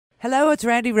Hello, it's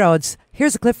Randi Rhodes.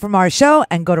 Here's a clip from our show,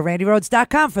 and go to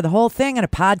randirhodes.com for the whole thing and a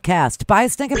podcast. Buy a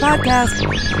stinking podcast.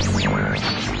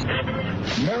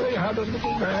 Mary had a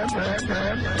little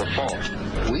man.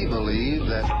 Default. We believe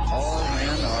that all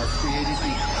men are created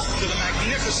equal. To the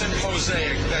magnificent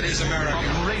mosaic that is America.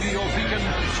 From radio beacon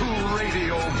to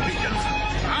radio beacon.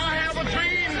 I have a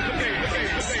dream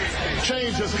today.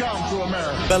 Change has come to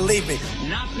America. Believe me.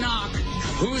 Knock, knock.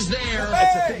 Who's there?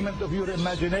 It's a figment of your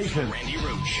imagination. Randi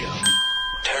Rhodes Show.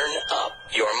 Turn up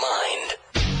your mind.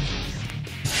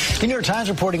 The New York Times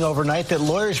reporting overnight that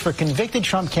lawyers for convicted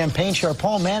Trump campaign chair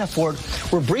Paul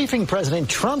Manafort were briefing President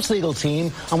Trump's legal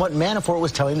team on what Manafort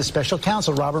was telling the special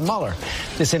counsel, Robert Mueller.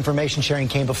 This information sharing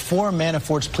came before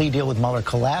Manafort's plea deal with Mueller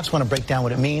collapsed. I want to break down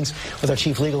what it means with our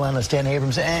chief legal analyst, Dan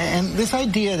Abrams. And this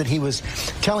idea that he was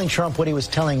telling Trump what he was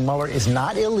telling Mueller is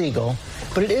not illegal,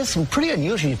 but it is pretty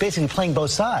unusual. He's basically playing both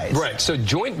sides. Right. So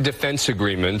joint defense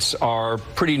agreements are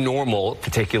pretty normal,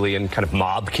 particularly in kind of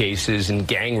mob cases and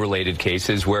gang-related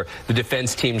cases where the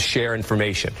defense teams share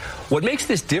information. What makes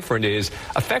this different is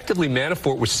effectively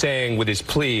Manafort was saying with his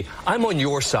plea, I'm on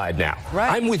your side now.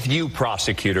 Right. I'm with you,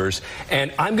 prosecutors,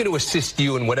 and I'm going to assist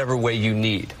you in whatever way you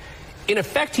need. In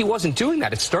effect, he wasn't doing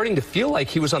that. It's starting to feel like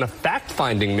he was on a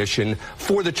fact-finding mission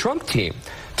for the Trump team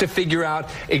to figure out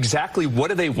exactly what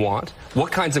do they want,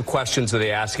 what kinds of questions are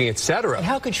they asking, et cetera. And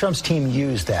how could Trump's team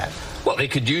use that? Well, they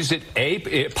could use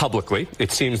it publicly.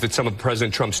 It seems that some of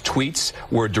President Trump's tweets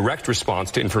were a direct response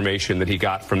to information that he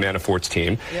got from Manafort's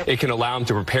team. Yep. It can allow him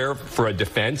to prepare for a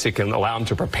defense. It can allow him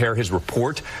to prepare his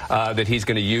report that he's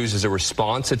going to use as a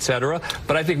response, et cetera.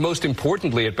 But I think most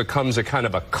importantly, it becomes a kind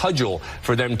of a cudgel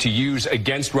for them to use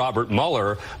against Robert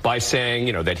Mueller by saying,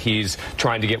 you know, that he's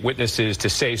trying to get witnesses to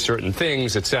say certain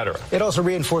things, et cetera. It also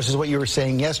reinforces what you were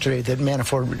saying yesterday, that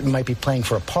Manafort might be playing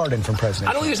for a pardon from President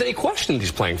I don't Trump. think there's any question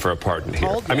he's playing for a pardon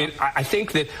here. I mean, I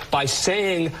think that by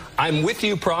saying, I'm with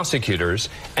you, prosecutors,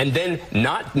 and then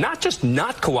not just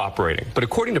not cooperating, but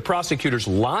according to prosecutors,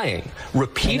 lying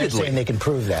repeatedly. And they're saying they can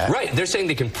prove that. Right. They're saying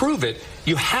they can prove it.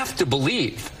 You have to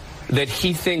believe that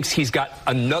he thinks he's got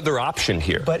another option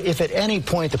here. But if at any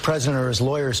point the president or his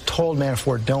lawyers told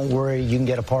Manafort, don't worry, you can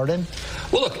get a pardon?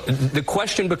 Well, look, the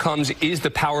question becomes, is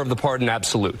the power of the pardon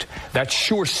absolute? That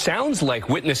sure sounds like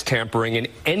witness tampering in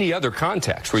any other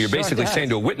context, where you're basically saying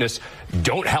to a witness,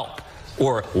 don't help,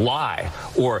 or lie,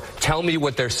 or tell me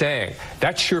what they're saying.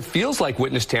 That sure feels like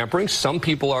witness tampering. Some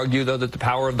people argue, though, that the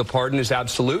power of the pardon is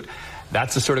absolute.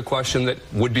 That's the sort of question that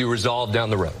would be resolved down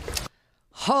the road.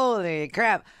 Holy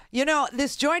crap. You know,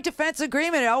 this joint defense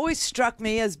agreement, it always struck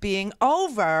me as being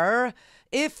over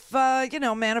if,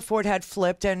 Manafort had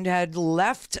flipped and had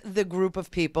left the group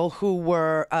of people who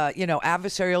were,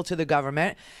 adversarial to the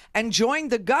government and joined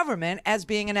the government as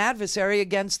being an adversary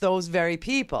against those very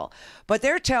people. But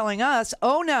they're telling us,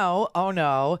 oh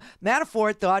no,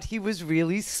 Manafort thought he was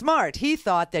really smart. He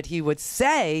thought that he would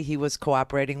say he was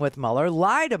cooperating with Mueller,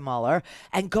 lie to Mueller,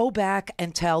 and go back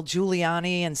and tell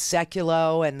Giuliani and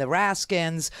Sekulow and the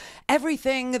Raskins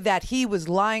everything that he was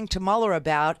lying to Mueller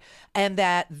about, and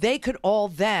that they could all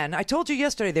then, I told you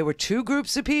yesterday, there were two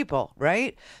groups of people,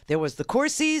 right? There was the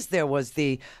Corsis, there was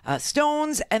the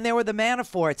Stones, and there were the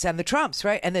Manaforts and the Trumps,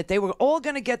 right? And that they were all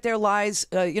going to get their lies,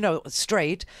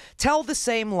 straight, tell the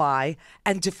same lie,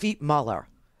 and defeat Mueller.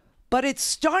 But it's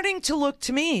starting to look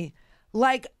to me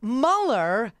like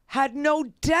Mueller had no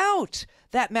doubt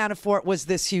that Manafort was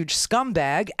this huge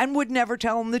scumbag and would never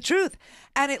tell him the truth.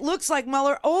 And it looks like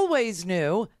Mueller always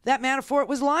knew that Manafort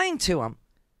was lying to him.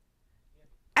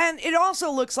 And it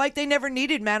also looks like they never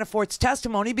needed Manafort's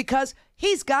testimony because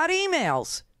he's got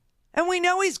emails. And we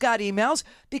know he's got emails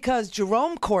because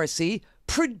Jerome Corsi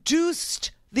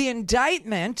produced the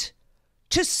indictment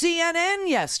to CNN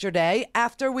yesterday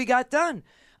after we got done.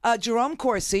 Jerome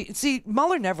Corsi, see,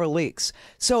 Mueller never leaks.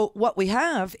 So what we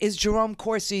have is Jerome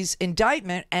Corsi's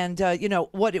indictment. And,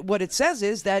 what it says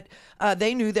is that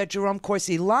they knew that Jerome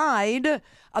Corsi lied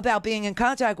about being in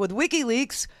contact with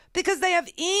WikiLeaks because they have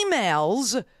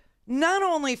emails not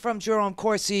only from Jerome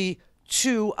Corsi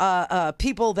to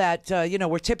people that,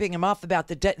 were tipping him off about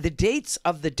the dates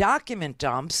of the document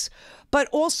dumps, but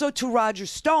also to Roger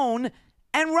Stone.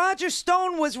 And Roger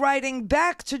Stone was writing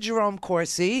back to Jerome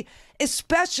Corsi,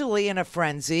 especially in a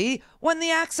frenzy, when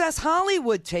the Access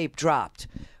Hollywood tape dropped.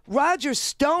 Roger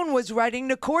Stone was writing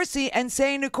to Corsi and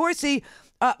saying to Corsi,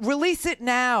 release it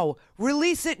now.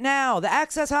 Release it now. The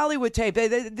Access Hollywood tape.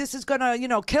 This is going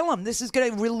to, kill him. This is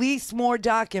going to release more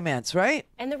documents, right?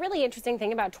 And the really interesting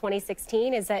thing about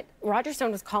 2016 is that Roger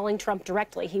Stone was calling Trump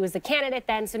directly. He was the candidate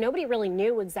then, so nobody really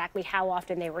knew exactly how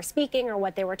often they were speaking or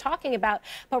what they were talking about.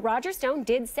 But Roger Stone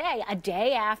did say a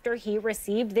day after he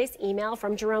received this email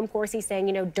from Jerome Corsi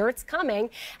saying, dirt's coming.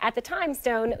 At the time,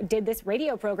 Stone did this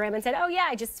radio program and said, oh, yeah,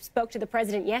 I just spoke to the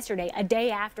president yesterday, a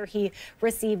day after he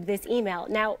received this email.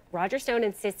 Now, Roger Stone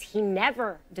insists he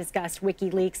never discussed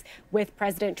WikiLeaks with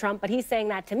President Trump, but he's saying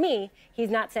that to me. He's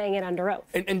not saying it under oath.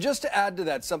 And just to add to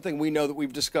that, something we know that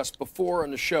we've discussed before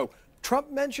on the show,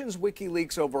 Trump mentions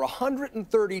WikiLeaks over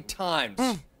 130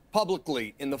 times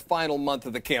publicly in the final month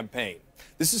of the campaign.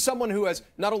 This is someone who has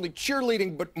not only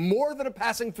cheerleading, but more than a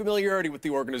passing familiarity with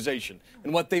the organization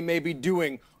and what they may be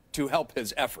doing to help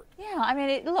his effort. Yeah, I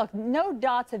mean, look, no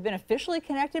dots have been officially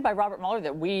connected by Robert Mueller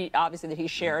that he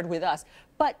shared with us.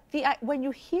 But when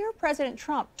you hear President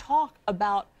Trump talk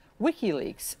about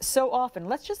WikiLeaks so often,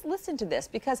 let's just listen to this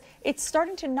because it's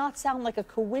starting to not sound like a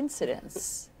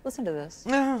coincidence. Listen to this.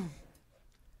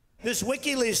 This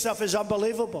WikiLeaks stuff is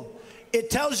unbelievable. It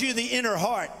tells you the inner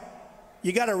heart.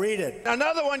 You got to read it.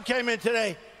 Another one came in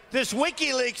today. This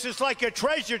WikiLeaks is like a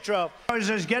treasure trove.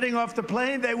 As I was getting off the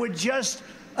plane, they were just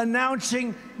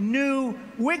announcing new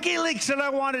WikiLeaks, and I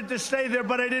wanted to stay there,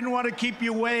 but I didn't want to keep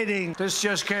you waiting. This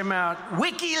just came out.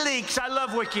 WikiLeaks. I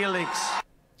love WikiLeaks.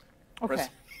 Okay.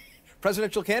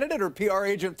 Presidential candidate or PR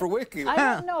agent for WikiLeaks? I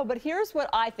don't know, but here's what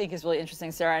I think is really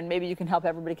interesting, Sarah, and maybe you can help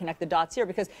everybody connect the dots here,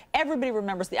 because everybody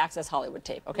remembers the Access Hollywood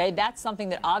tape, okay? That's something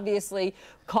that obviously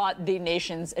caught the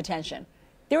nation's attention.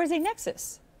 There is a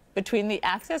nexus between the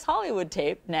Access Hollywood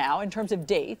tape now, in terms of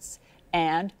dates,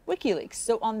 and WikiLeaks.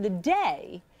 So on the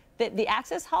day that the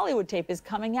Access Hollywood tape is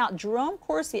coming out, Jerome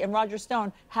Corsi and Roger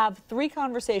Stone have 3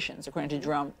 conversations, according to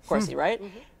Jerome Corsi, right?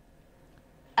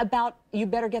 About, you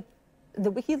better get the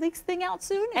WikiLeaks thing out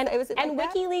soon? And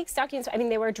like WikiLeaks documents, I mean,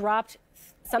 they were dropped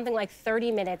something like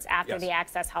 30 minutes after the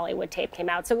Access Hollywood tape came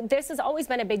out. So this has always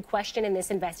been a big question in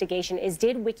this investigation is,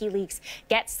 did WikiLeaks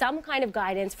get some kind of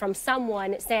guidance from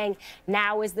someone saying,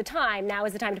 now is the time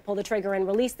to pull the trigger and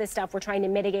release this stuff, we're trying to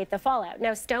mitigate the fallout.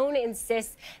 Now, Stone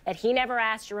insists that he never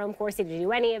asked Jerome Corsi to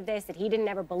do any of this, that he didn't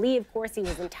ever believe Corsi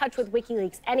was in touch with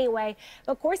WikiLeaks anyway.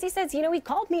 But Corsi says, he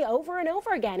called me over and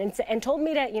over again and told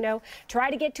me to, try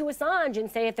to get to Assange and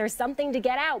say, if there's something to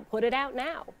get out, put it out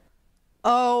now.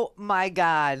 Oh, my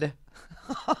God.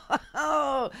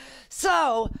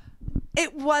 So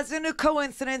it wasn't a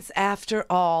coincidence after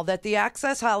all that the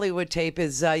Access Hollywood tape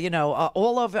is,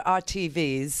 all over our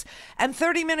TVs. And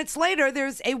 30 minutes later,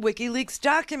 there's a WikiLeaks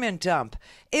document dump.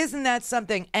 Isn't that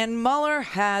something? And Mueller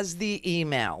has the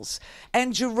emails.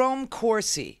 And Jerome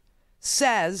Corsi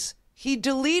says he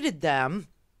deleted them,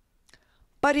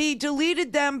 but he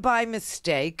deleted them by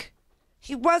mistake.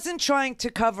 He wasn't trying to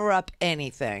cover up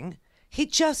anything. He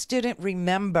just didn't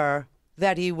remember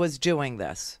that he was doing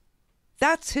this.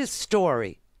 That's his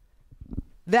story.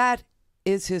 That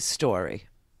is his story.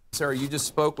 Sarah, you just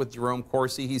spoke with Jerome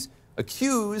Corsi. He's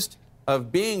accused of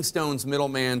being Stone's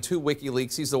middleman to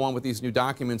WikiLeaks. He's the one with these new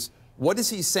documents. What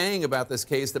is he saying about this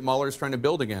case that Mueller's trying to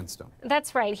build against him?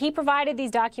 That's right. He provided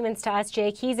these documents to us,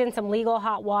 Jake. He's in some legal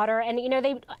hot water. And,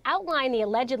 they outline the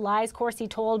alleged lies Corsi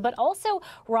told, but also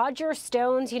Roger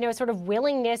Stone's, sort of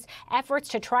willingness, efforts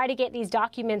to try to get these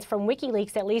documents from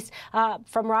WikiLeaks, at least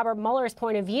from Robert Mueller's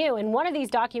point of view. And one of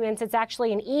these documents, it's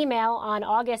actually an email on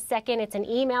August 2nd. It's an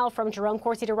email from Jerome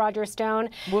Corsi to Roger Stone.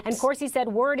 Whoops. And Corsi said,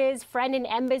 word is, friend and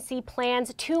embassy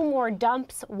plans 2 more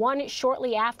dumps, one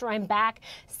shortly after I'm back,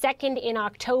 second in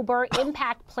October.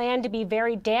 Impact planned to be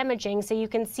very damaging, so you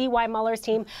can see why Mueller's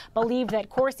team believed that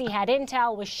Corsi had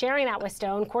intel, was sharing that with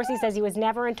Stone. Corsi says he was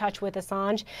never in touch with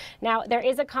Assange. Now, there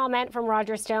is a comment from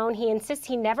Roger Stone. He insists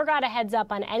he never got a heads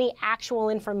up on any actual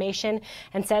information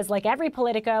and says, like every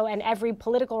Politico and every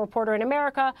political reporter in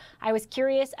America, I was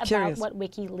curious about what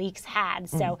WikiLeaks had.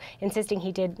 So insisting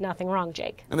he did nothing wrong,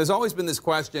 Jake. And there's always been this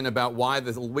question about why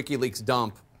the WikiLeaks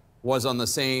dump was on the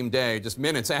same day, just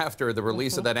minutes after the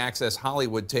release of that Access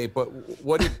Hollywood tape. But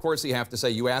what did Corsi have to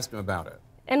say? You asked him about it.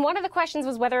 And one of the questions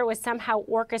was whether it was somehow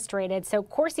orchestrated. So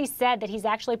Corsi said that he's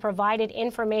actually provided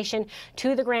information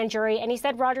to the grand jury, and he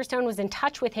said Roger Stone was in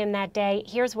touch with him that day.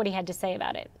 Here's what he had to say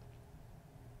about it.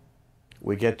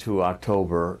 We get to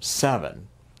October 7,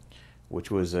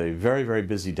 which was a very, very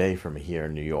busy day for me here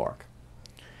in New York.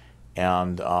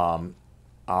 And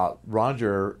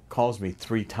Roger calls me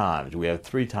 3 times.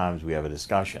 3 times we have a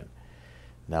discussion.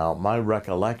 Now, my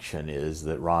recollection is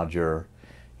that Roger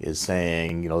is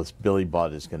saying, this Billy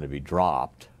Budd is going to be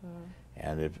dropped,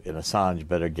 and Assange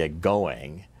better get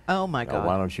going. Oh, my God.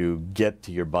 Why don't you get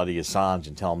to your buddy Assange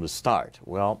and tell him to start?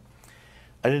 Well,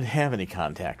 I didn't have any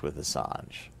contact with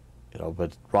Assange,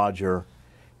 but Roger,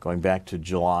 going back to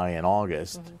July and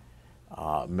August,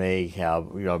 may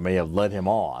have led him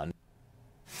on.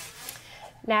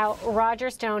 Now, Roger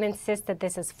Stone insists that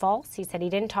this is false. He said he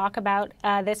didn't talk about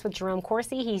this with Jerome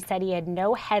Corsi. He said he had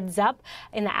no heads up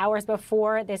in the hours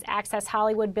before this Access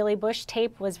Hollywood Billy Bush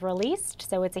tape was released.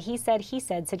 So it's a he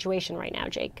said situation right now,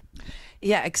 Jake.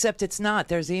 Yeah, except it's not.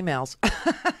 There's emails.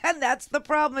 And that's the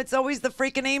problem. It's always the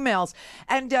freaking emails.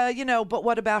 And, but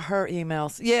what about her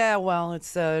emails? Yeah, well,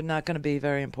 it's not going to be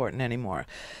very important anymore.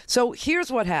 So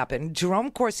here's what happened. Jerome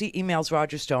Corsi emails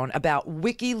Roger Stone about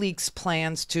WikiLeaks'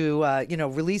 plans to,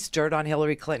 release dirt on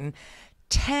Hillary Clinton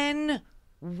 10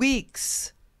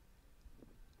 weeks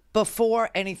before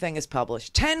anything is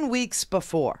published. 10 weeks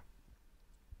before.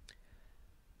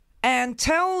 And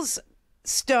tells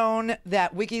Stone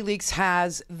that WikiLeaks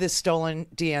has the stolen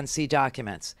DNC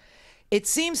documents. It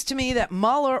seems to me that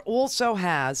Mueller also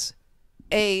has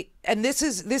and this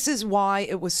is why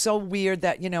it was so weird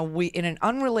that, we, in an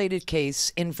unrelated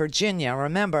case in Virginia,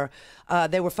 remember,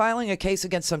 they were filing a case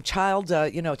against some child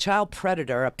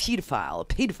predator, a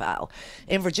pedophile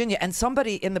in Virginia, and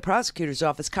somebody in the prosecutor's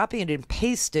office copied and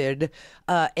pasted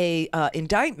a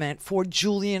indictment for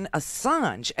Julian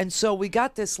Assange. And so we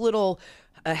got this little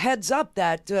heads up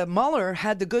that Mueller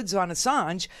had the goods on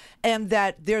Assange, and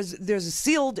that there's a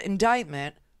sealed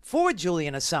indictment for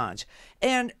Julian Assange.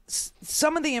 And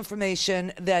some of the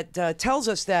information that tells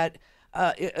us that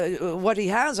what he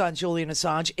has on Julian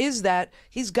Assange is that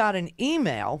he's got an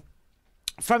email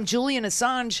from Julian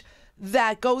Assange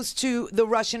that goes to the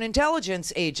Russian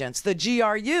intelligence agents, the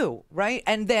GRU, right?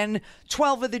 And then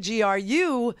 12 of the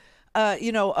GRU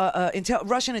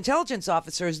Russian intelligence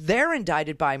officers, they're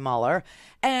indicted by Mueller.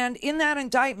 And in that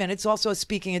indictment, it's also a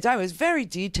speaking indictment. It was very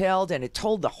detailed, and it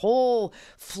told the whole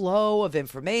flow of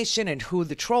information and who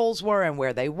the trolls were and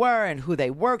where they were and who they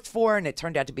worked for. And it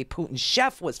turned out to be Putin's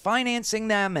chef was financing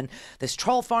them, and this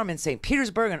troll farm in St.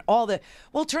 Petersburg and all that.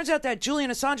 Well, it turns out that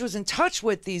Julian Assange was in touch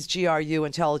with these GRU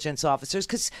intelligence officers,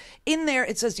 because in there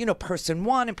it says, person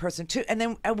 1 and person 2. And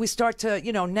then we start to,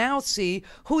 now see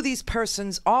who these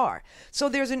persons are. So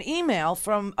there's an email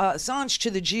from Assange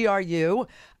to the GRU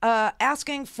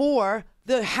asking for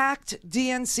the hacked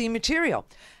DNC material.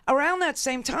 Around that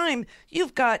same time,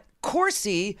 you've got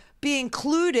Corsi being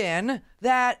clued in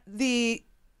that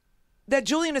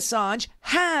Julian Assange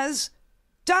has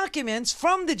documents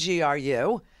from the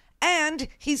GRU, and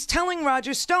he's telling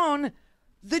Roger Stone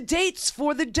the dates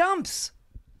for the dumps.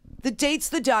 The dates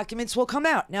the documents will come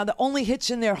out. Now, the only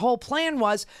hitch in their whole plan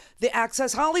was the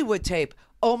Access Hollywood tape.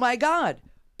 Oh, my God.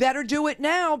 Better do it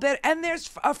now. And there's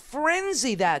a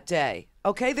frenzy that day.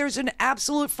 Okay, there's an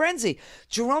absolute frenzy.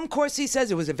 Jerome Corsi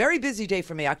says it was a very busy day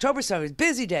for me. October 7th,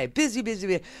 busy day, busy.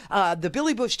 The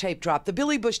Billy Bush tape dropped,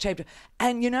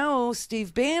 And,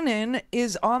 Steve Bannon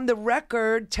is on the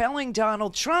record telling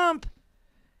Donald Trump,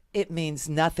 it means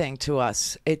nothing to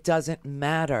us. It doesn't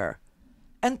matter.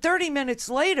 And 30 minutes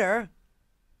later,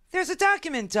 there's a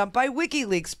document dumped by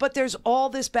WikiLeaks, but there's all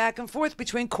this back and forth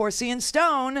between Corsi and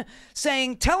Stone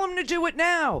saying, tell him to do it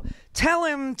now. Tell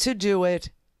him to do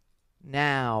it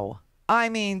now. I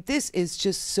mean, this is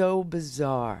just so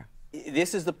bizarre.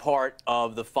 This is the part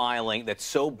of the filing that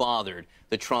so bothered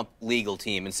the Trump legal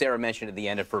team, and Sarah mentioned at the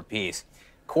end of her piece.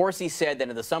 Corsi said that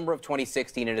in the summer of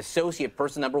 2016, an associate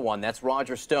person number 1, that's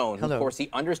Roger Stone, who Corsi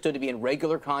understood to be in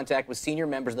regular contact with senior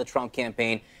members of the Trump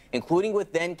campaign, including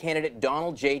with then-candidate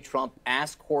Donald J. Trump,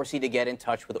 asked Corsi to get in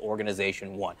touch with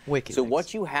Organization 1. WikiLeaks. So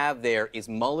what you have there is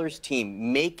Mueller's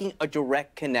team making a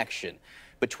direct connection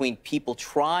between people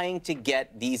trying to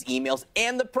get these emails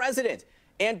and the president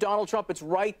and Donald Trump. It's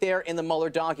right there in the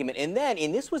Mueller document. And then,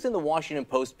 and this was in the Washington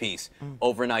Post piece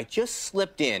overnight, just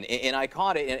slipped in, and I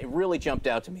caught it, and it really jumped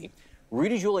out to me.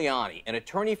 Rudy Giuliani, an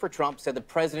attorney for Trump, said the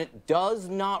president does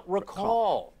not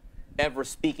recall ever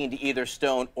speaking to either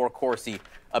Stone or Corsi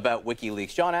about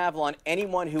WikiLeaks. John Avalon,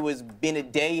 anyone who has been a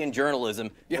day in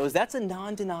journalism knows that's a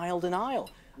non-denial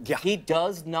denial. Yeah. He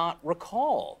does not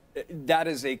recall. That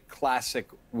is a classic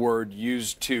word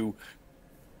used to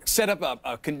set up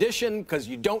a condition because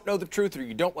you don't know the truth or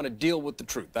you don't want to deal with the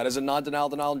truth. That is a non-denial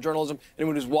denial in journalism.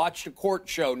 Anyone who's watched a court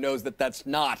show knows that that's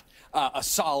not a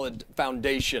solid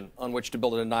foundation on which to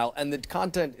build a denial. And the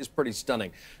content is pretty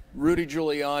stunning. Rudy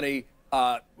Giuliani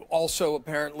also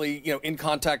apparently, in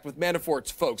contact with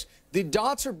Manafort's folks. The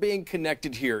dots are being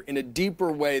connected here in a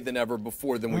deeper way than ever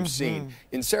before than we've seen.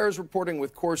 In Sarah's reporting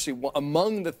with Corsi,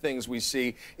 among the things we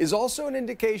see is also an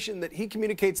indication that he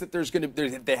communicates that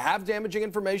they have damaging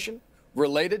information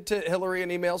related to Hillary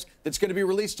and emails that's going to be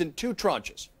released in 2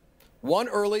 tranches. One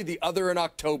early, the other in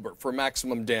October for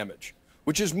maximum damage,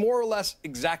 which is more or less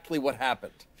exactly what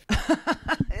happened.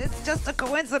 It's just a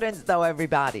coincidence, though,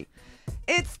 everybody.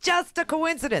 It's just a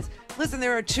coincidence. Listen,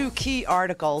 there are 2 key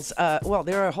articles. Well,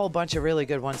 there are a whole bunch of really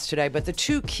good ones today, but the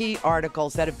 2 key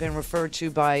articles that have been referred to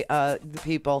by the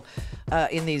people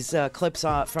in these clips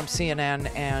from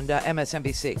CNN and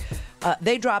MSNBC,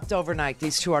 they dropped overnight,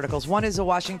 these 2 articles. One is a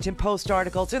Washington Post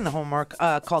article. It's in the homework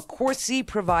called Corsi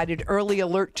Provided Early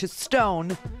Alert to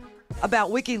Stone about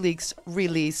WikiLeaks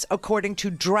release according to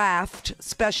draft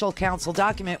special counsel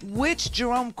document, which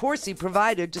Jerome Corsi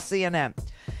provided to CNN.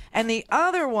 And the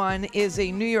other one is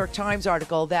a New York Times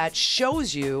article that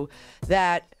shows you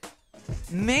that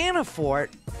Manafort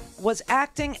was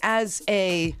acting as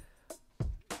a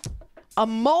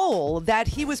mole, that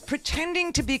he was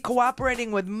pretending to be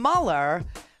cooperating with Mueller,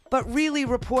 but really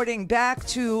reporting back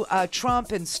to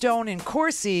Trump and Stone and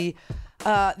Corsi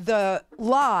the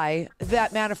lie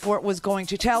that Manafort was going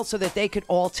to tell so that they could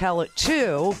all tell it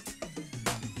too.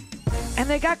 And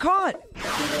they got caught.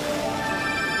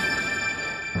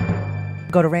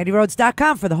 Go to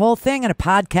RandiRhodes.com for the whole thing and a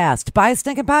podcast. Buy a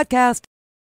stinking podcast.